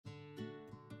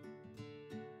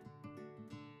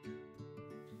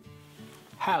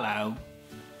Hello.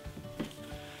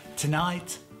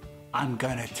 Tonight I'm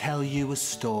going to tell you a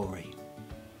story.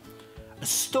 A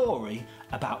story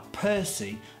about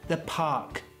Percy the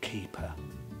park keeper.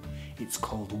 It's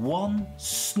called One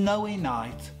Snowy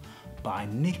Night by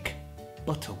Nick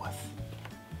Butterworth.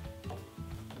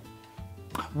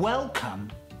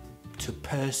 Welcome to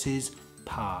Percy's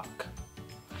park.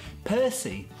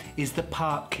 Percy is the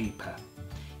park keeper.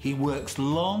 He works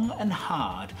long and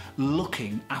hard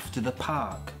looking after the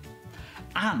park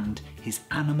and his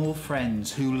animal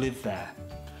friends who live there.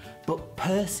 But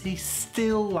Percy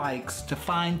still likes to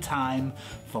find time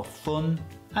for fun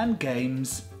and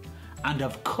games. And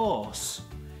of course,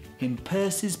 in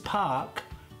Percy's park,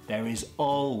 there is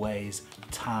always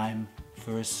time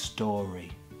for a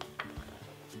story.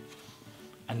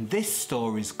 And this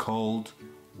story is called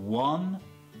One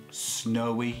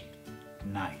Snowy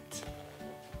Night.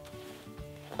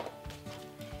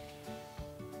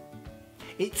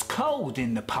 It's cold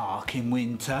in the park in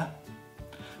winter,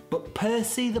 but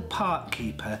Percy the park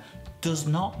keeper does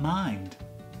not mind.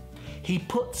 He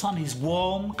puts on his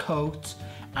warm coat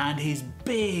and his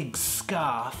big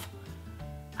scarf,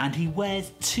 and he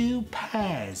wears 2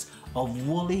 pairs of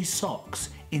woolly socks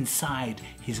inside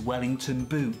his Wellington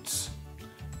boots.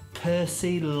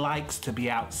 Percy likes to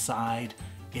be outside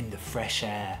in the fresh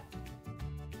air.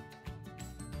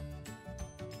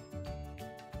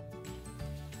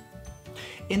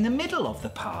 In the middle of the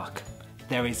park,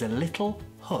 there is a little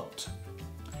hut.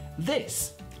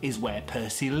 This is where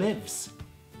Percy lives.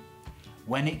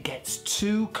 When it gets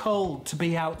too cold to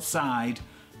be outside,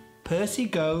 Percy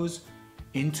goes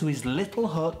into his little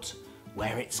hut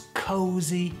where it's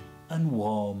cosy and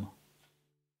warm.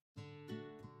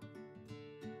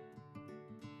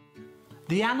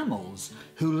 The animals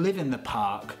who live in the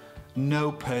park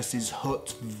know Percy's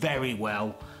hut very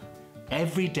well.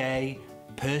 Every day,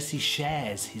 Percy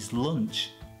shares his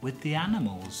lunch with the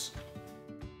animals.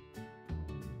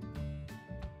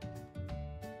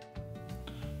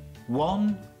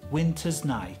 One winter's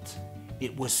night,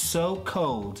 it was so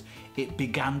cold it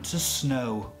began to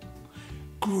snow.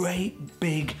 Great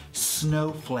big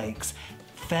snowflakes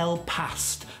fell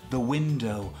past the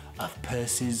window of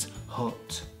Percy's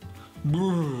hut.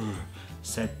 "Brrr,"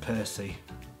 said Percy.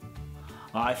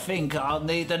 "I think I'll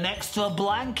need an extra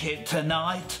blanket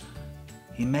tonight."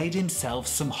 He made himself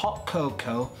some hot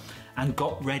cocoa and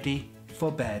got ready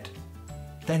for bed.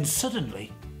 Then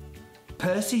suddenly,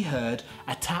 Percy heard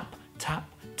a tap, tap,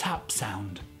 tap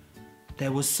sound.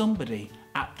 There was somebody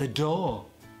at the door.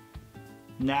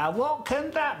 "Now what can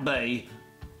that be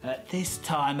at this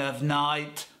time of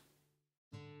night?"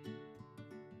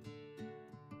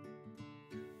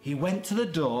 He went to the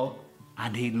door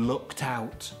and he looked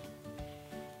out.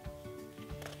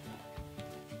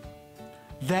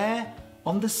 There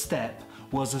on the step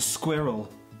was a squirrel.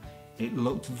 It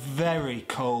looked very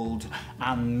cold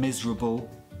and miserable.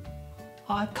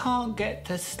 "I can't get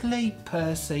to sleep,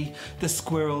 Percy," the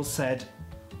squirrel said.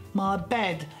 "My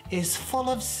bed is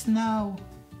full of snow."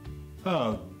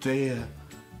 "Oh dear,"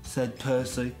 said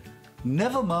Percy.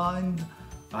 "Never mind,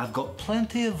 I've got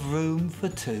plenty of room for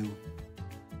 2.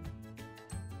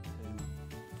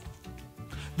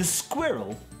 The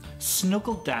squirrel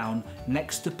snuggled down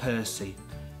next to Percy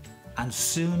and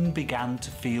soon began to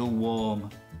feel warm.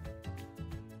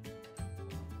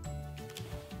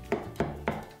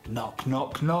 Knock,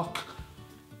 knock, knock.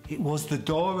 It was the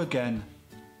door again.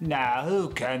 "Now who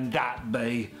can that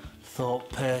be?" thought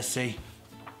Percy.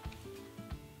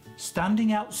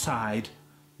 Standing outside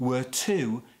were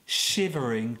 2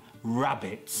 shivering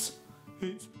rabbits.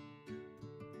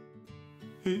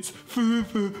 It's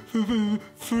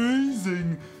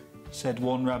freezing," said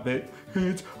one rabbit.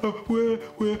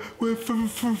 We're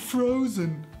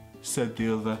frozen," said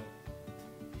the other.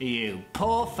 "You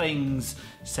poor things,"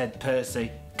 said Percy.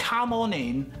 "Come on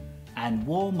in and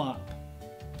warm up."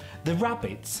 The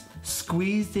rabbits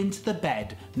squeezed into the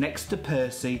bed next to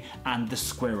Percy and the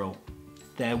squirrel.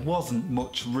 There wasn't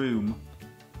much room.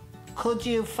 "Could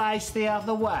you face the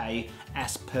other way?"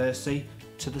 asked Percy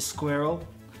to the squirrel.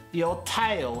 "Your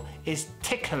tail is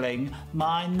tickling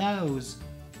my nose."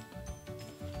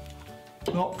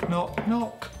 Knock, knock,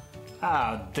 knock.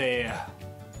 "Oh dear,"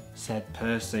 said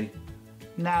Percy.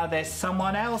 "Now there's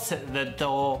someone else at the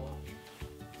door."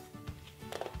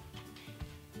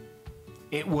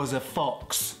 It was a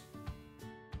fox,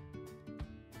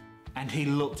 and he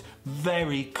looked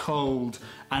very cold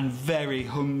and very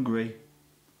hungry.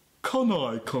 "Can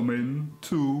I come in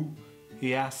too?"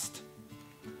 he asked.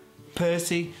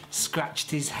 Percy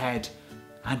scratched his head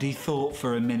and he thought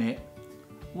for a minute.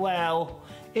 "Well,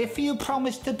 if you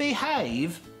promise to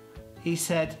behave," he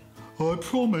said. I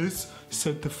promise,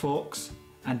 said the fox,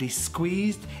 and he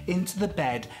squeezed into the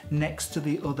bed next to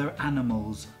the other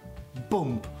animals.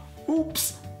 Bump!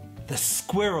 Oops! The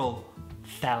squirrel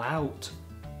fell out.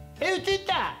 Who did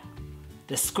that?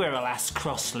 The squirrel asked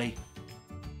crossly.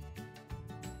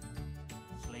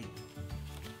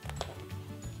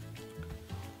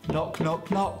 Knock, knock,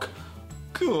 knock.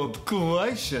 Good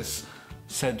gracious,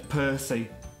 said Percy.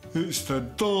 It's the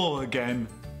door again.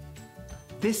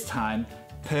 This time,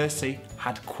 Percy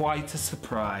had quite a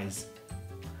surprise.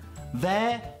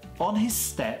 There, on his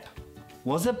step,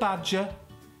 was a badger,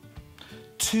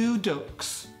 2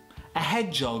 ducks, a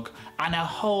hedgehog, and a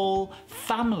whole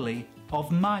family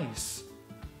of mice.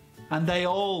 And they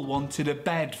all wanted a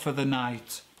bed for the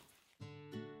night.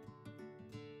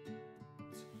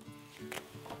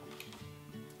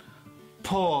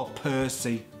 Poor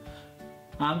Percy.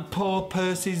 And poor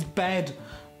Percy's bed.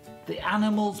 The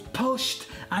animals pushed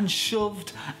and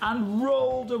shoved and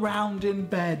rolled around in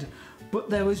bed, but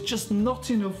there was just not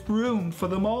enough room for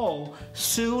them all.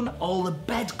 Soon all the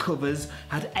bed covers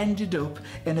had ended up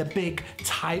in a big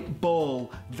tight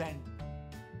ball.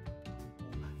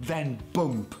 Then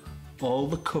bump, all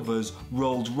the covers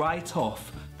rolled right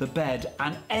off the bed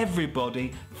and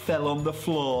everybody fell on the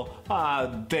floor. Ah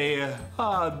dear,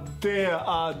 ah dear,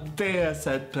 ah dear,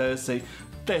 said Percy.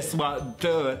 This won't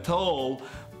do at all.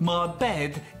 My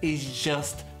bed is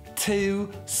just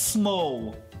too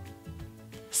small.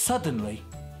 Suddenly,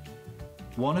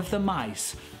 one of the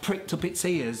mice pricked up its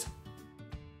ears.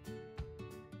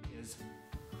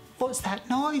 What's that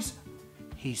noise?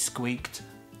 He squeaked.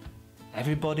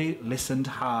 Everybody listened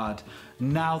hard.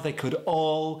 Now they could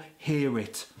all hear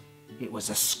it. It was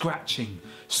a scratching,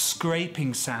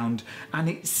 scraping sound, and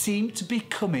it seemed to be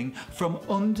coming from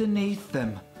underneath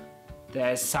them.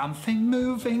 There's something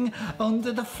moving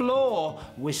under the floor,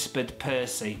 whispered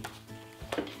Percy.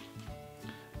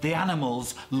 The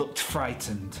animals looked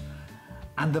frightened,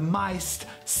 and the mice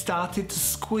started to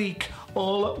squeak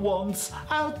all at once.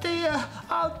 Oh dear,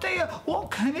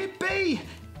 what can it be?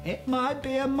 It might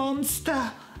be a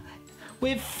monster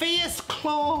with fierce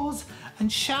claws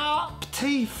and sharp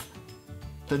teeth.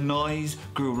 The noise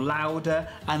grew louder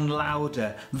and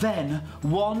louder. Then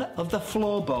one of the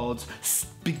floorboards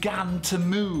began to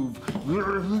move.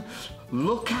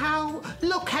 Look out,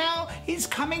 it's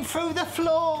coming through the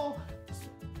floor.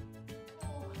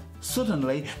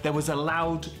 Suddenly there was a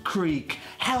loud creak.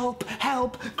 Help,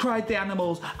 help, cried the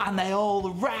animals, and they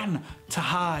all ran to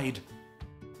hide.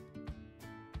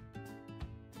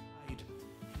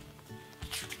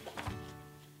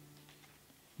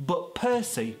 But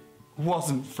Percy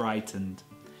wasn't frightened.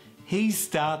 He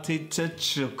started to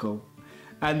chuckle,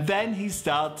 and then he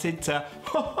started to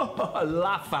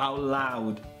laugh out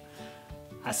loud.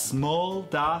 A small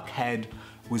dark head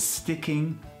was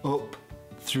sticking up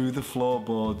through the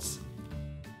floorboards.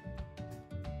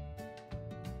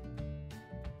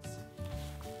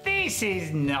 This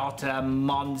is not a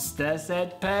monster,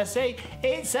 said Percy.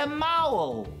 It's a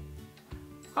mole.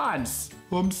 I'm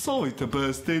sorry to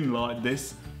burst in like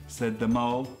this, said the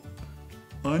mole.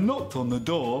 I knocked on the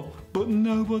door, but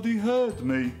nobody heard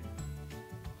me.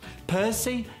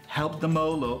 Percy helped the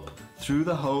mole up through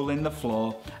the hole in the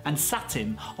floor and sat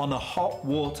him on a hot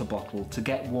water bottle to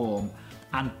get warm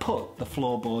and put the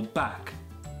floorboard back.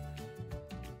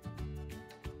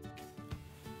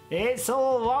 It's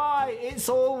all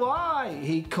right,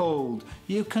 he called.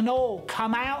 You can all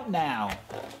come out now.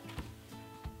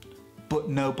 But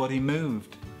nobody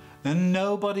moved and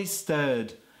nobody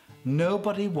stirred.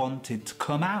 Nobody wanted to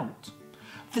come out.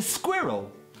 The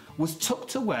squirrel was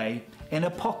tucked away in a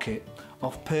pocket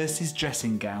of Percy's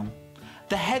dressing gown.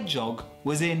 The hedgehog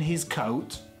was in his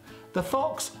coat. The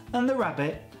fox and the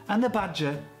rabbit and the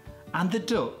badger and the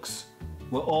ducks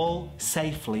were all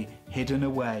safely hidden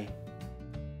away.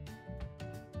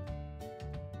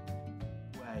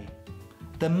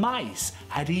 The mice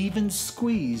had even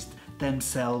squeezed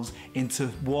themselves into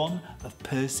one of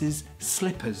Percy's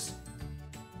slippers.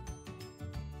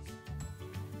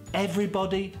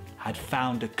 Everybody had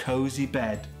found a cosy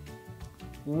bed.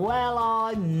 Well,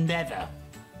 I never,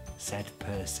 said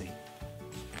Percy.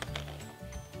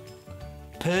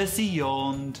 Percy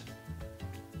yawned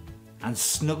and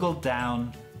snuggled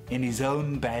down in his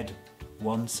own bed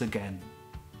once again.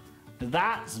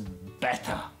 That's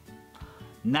better.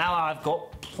 Now I've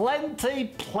got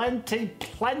plenty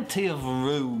of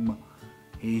room,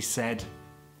 he said,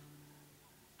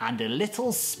 and a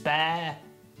little spare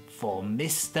for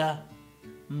Mr.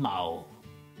 Mole.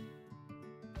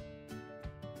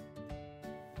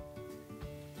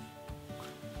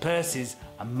 Percy's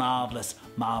a marvellous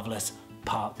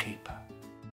park keeper.